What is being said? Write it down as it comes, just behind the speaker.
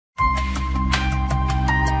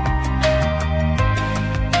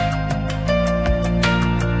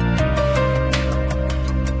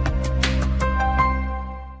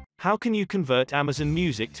How can you convert Amazon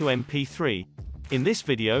Music to MP3? In this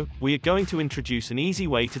video, we are going to introduce an easy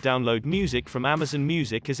way to download music from Amazon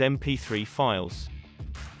Music as MP3 files.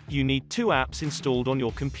 You need two apps installed on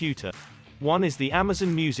your computer. One is the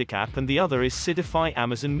Amazon Music app and the other is Sidify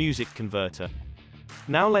Amazon Music Converter.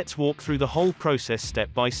 Now let's walk through the whole process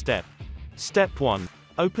step by step. Step 1.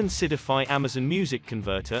 Open Sidify Amazon Music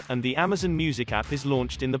Converter and the Amazon Music app is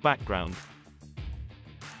launched in the background.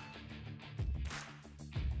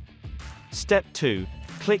 Step 2.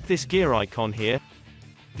 Click this gear icon here.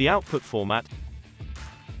 The output format.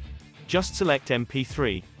 Just select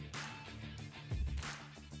MP3.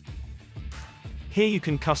 Here you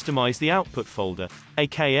can customize the output folder,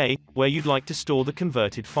 aka, where you'd like to store the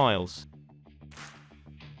converted files.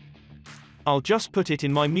 I'll just put it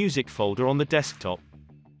in my music folder on the desktop.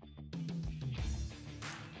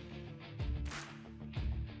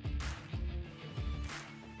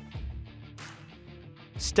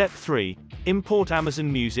 Step 3. Import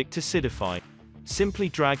Amazon Music to Sidify. Simply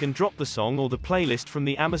drag and drop the song or the playlist from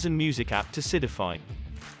the Amazon Music app to Sidify.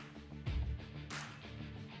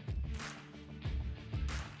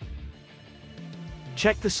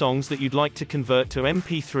 Check the songs that you'd like to convert to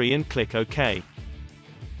MP3 and click OK.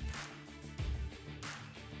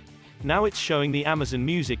 Now it's showing the Amazon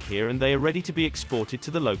Music here and they are ready to be exported to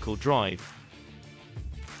the local drive.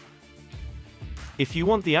 If you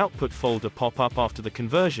want the output folder pop up after the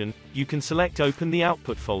conversion, you can select Open the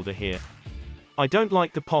output folder here. I don't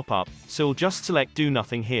like the pop-up, so I'll just select Do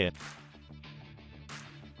Nothing here.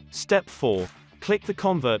 Step 4. Click the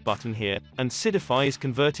Convert button here, and Sidify is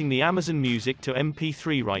converting the Amazon Music to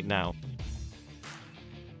MP3 right now.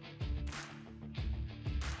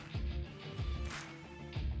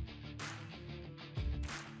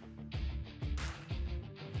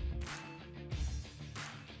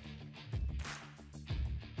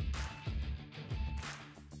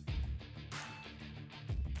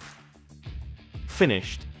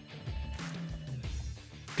 Finished.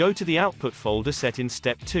 Go to the output folder set in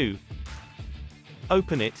step 2.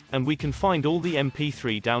 Open it, and we can find all the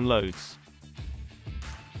MP3 downloads.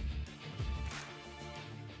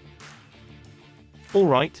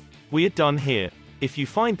 Alright, we are done here. If you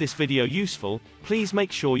find this video useful, please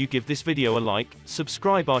make sure you give this video a like,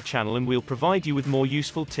 subscribe our channel and we'll provide you with more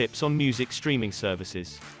useful tips on music streaming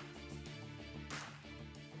services.